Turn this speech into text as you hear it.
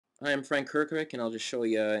Hi, I'm Frank Kirkwick, and I'll just show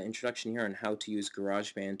you an introduction here on how to use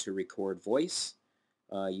GarageBand to record voice.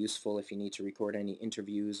 Useful if you need to record any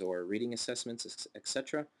interviews or reading assessments,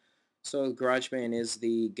 etc. So GarageBand is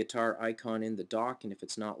the guitar icon in the dock, and if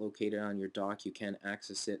it's not located on your dock, you can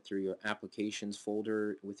access it through your applications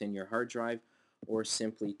folder within your hard drive, or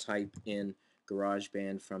simply type in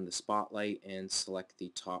GarageBand from the spotlight and select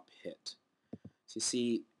the top hit. So you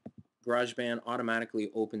see GarageBand automatically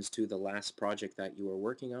opens to the last project that you are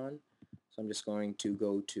working on. So I'm just going to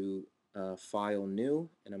go to File, New,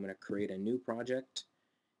 and I'm going to create a new project,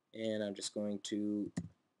 and I'm just going to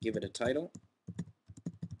give it a title.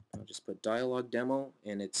 I'll just put Dialogue Demo,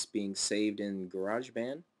 and it's being saved in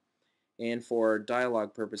GarageBand. And for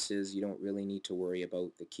dialogue purposes, you don't really need to worry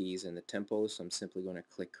about the keys and the tempo, so I'm simply going to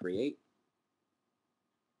click Create.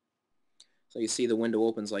 So you see the window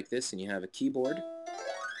opens like this, and you have a keyboard.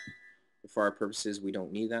 For our purposes, we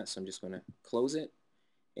don't need that, so I'm just going to close it.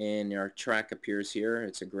 And our track appears here.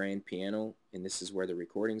 It's a grand piano, and this is where the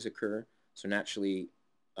recordings occur. So naturally,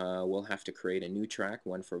 we'll have to create a new track,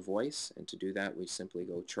 one for voice. And to do that, we simply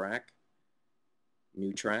go Track,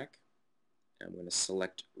 New Track. I'm going to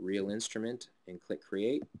select Real Instrument and click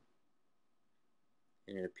Create.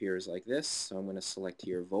 And it appears like this. So I'm going to select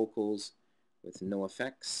here Vocals with no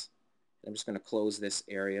effects. I'm just going to close this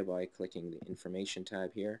area by clicking the Information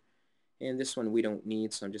tab here. And this one we don't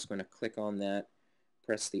need, so I'm just going to click on that,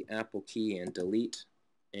 press the Apple key and delete,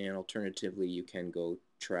 and alternatively you can go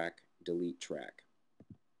Track, Delete Track.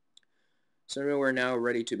 So we're now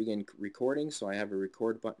ready to begin recording, so I have a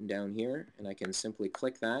record button down here, and I can simply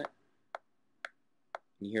click that.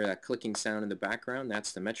 You hear that clicking sound in the background,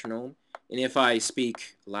 that's the metronome. And if I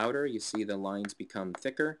speak louder, you see the lines become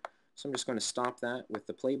thicker. So I'm just going to stop that with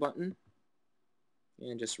the play button,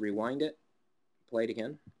 and just rewind it, play it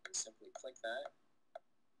again. Simply click that.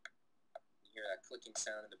 Hear that clicking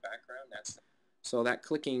sound in the background. So that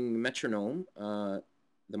clicking metronome,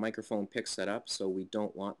 the microphone picks that up, so we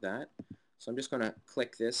don't want that. So I'm just going to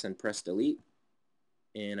click this and press delete,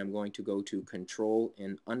 and I'm going to go to Control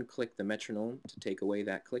and unclick the metronome to take away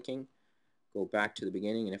that clicking. Go back to the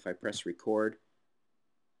beginning, and if I press record,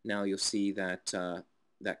 now you'll see that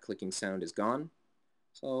that clicking sound is gone.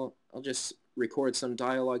 So I'll just record some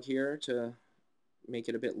dialogue here to make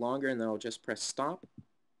it a bit longer, and then I'll just press stop.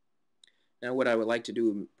 Now what I would like to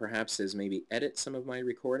do perhaps is maybe edit some of my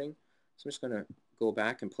recording. So I'm just going to go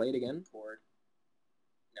back and play it again.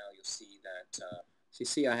 Now you'll see that, so you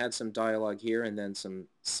see I had some dialogue here and then some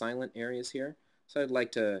silent areas here. So I'd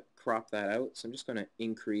like to crop that out. So I'm just going to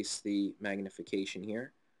increase the magnification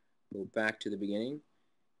here. Go back to the beginning.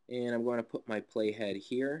 And I'm going to put my playhead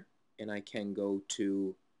here. And I can go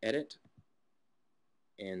to Edit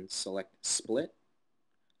and select Split.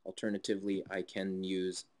 Alternatively, I can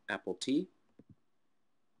use Apple T,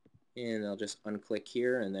 and I'll just unclick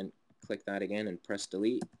here and then click that again and press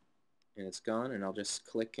delete, and it's gone. And I'll just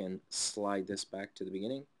click and slide this back to the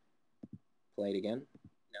beginning, play it again.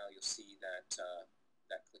 Now you'll see that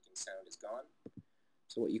that clicking sound is gone.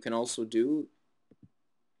 So what you can also do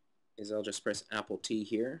is I'll just press Apple T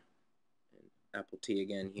here and Apple T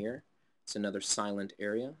again here. It's another silent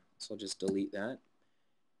area, so I'll just delete that.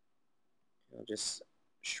 I'll just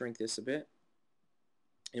shrink this a bit.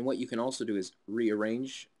 And what you can also do is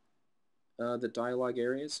rearrange the dialogue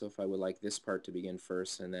areas. So if I would like this part to begin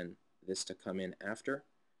first and then this to come in after.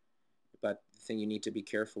 But the thing you need to be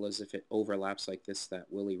careful is if it overlaps like this, that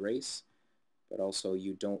will erase. But also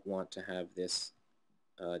you don't want to have this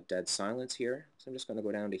dead silence here. So I'm just going to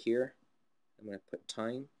go down to here. I'm going to put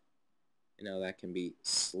time. And now that can be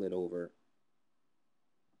slid over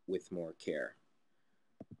with more care.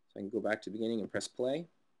 So I can go back to the beginning and press play.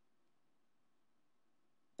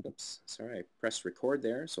 Oops, sorry, I pressed record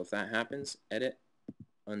there. So if that happens, edit,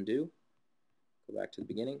 undo, go back to the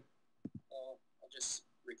beginning. I'll just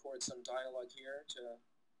record some dialogue here to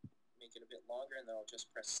make it a bit longer, and then I'll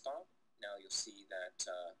just press stop. Now you'll see that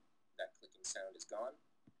that clicking sound is gone.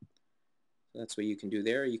 So that's what you can do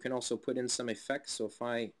there. You can also put in some effects. So if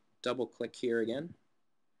I double click here again,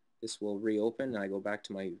 this will reopen, and I go back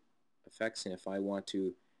to my effects, and if I want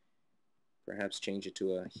to perhaps change it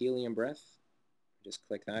to a helium breath, just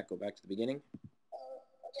click that, go back to the beginning.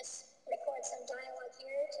 I'll just record some dialogue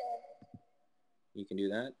here to... You can do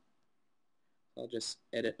that. I'll just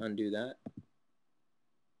edit, undo that.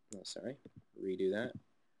 No, sorry, redo that.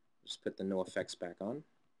 Just put the no effects back on.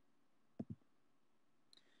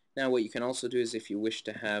 Now what you can also do is if you wish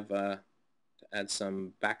to have to add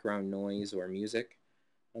some background noise or music,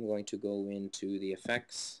 I'm going to go into the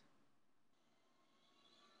effects.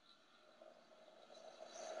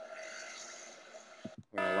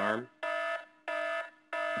 Or alarm.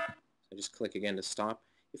 I just click again to stop.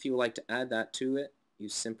 If you would like to add that to it, you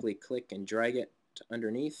simply click and drag it to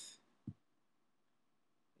underneath,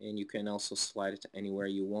 and you can also slide it to anywhere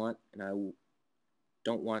you want. And I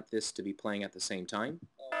don't want this to be playing at the same time.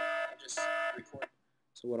 I'll just record.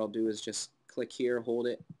 So what I'll do is just click here, hold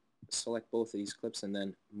it, select both of these clips, and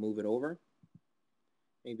then move it over,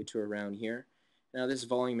 maybe to around here. Now this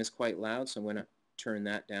volume is quite loud, so I'm going to turn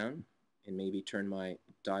that down and maybe turn my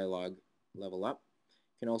dialogue level up.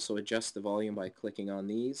 You can also adjust the volume by clicking on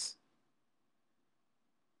these.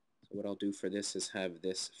 So what I'll do for this is have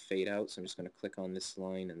this fade out, so I'm just going to click on this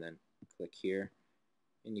line and then click here,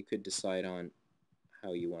 and you could decide on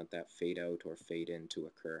how you want that fade out or fade in to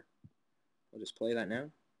occur. I'll just play that now.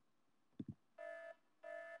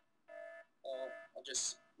 I'll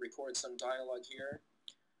just record some dialogue here.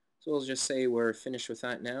 So we'll just say we're finished with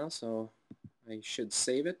that now, so I should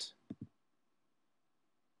save it.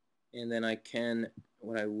 And then I can,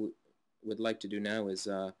 what I would like to do now is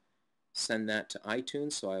send that to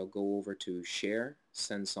iTunes, so I'll go over to Share,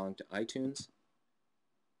 Send Song to iTunes.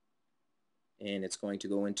 And it's going to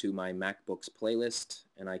go into my MacBooks playlist,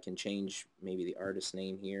 and I can change maybe the artist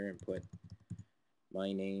name here and put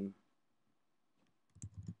my name.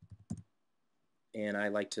 And I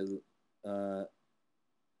like to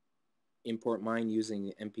import mine using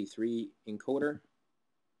the MP3 encoder.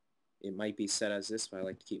 It might be set as this, but I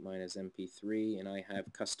like to keep mine as MP3, and I have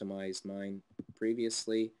customized mine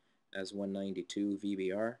previously as 192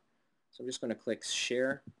 VBR. So I'm just going to click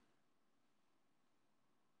Share.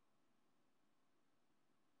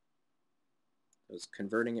 It's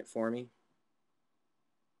converting it for me,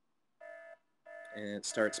 and it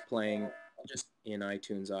starts playing just in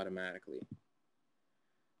iTunes automatically.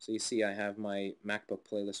 So you see I have my MacBook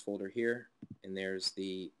playlist folder here, and there's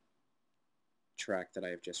the track that I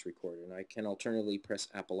have just recorded. And I can alternatively press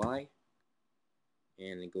Apple I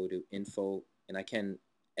and then go to Info, and I can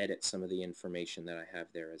edit some of the information that I have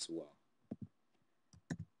there as well.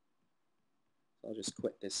 So I'll just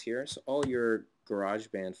quit this here. So all your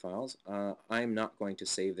GarageBand files, I'm not going to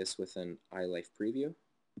save this with an iLife preview.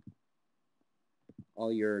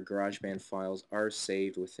 All your GarageBand files are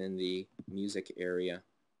saved within the music area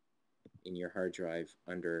in your hard drive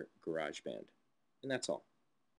under GarageBand. And that's all.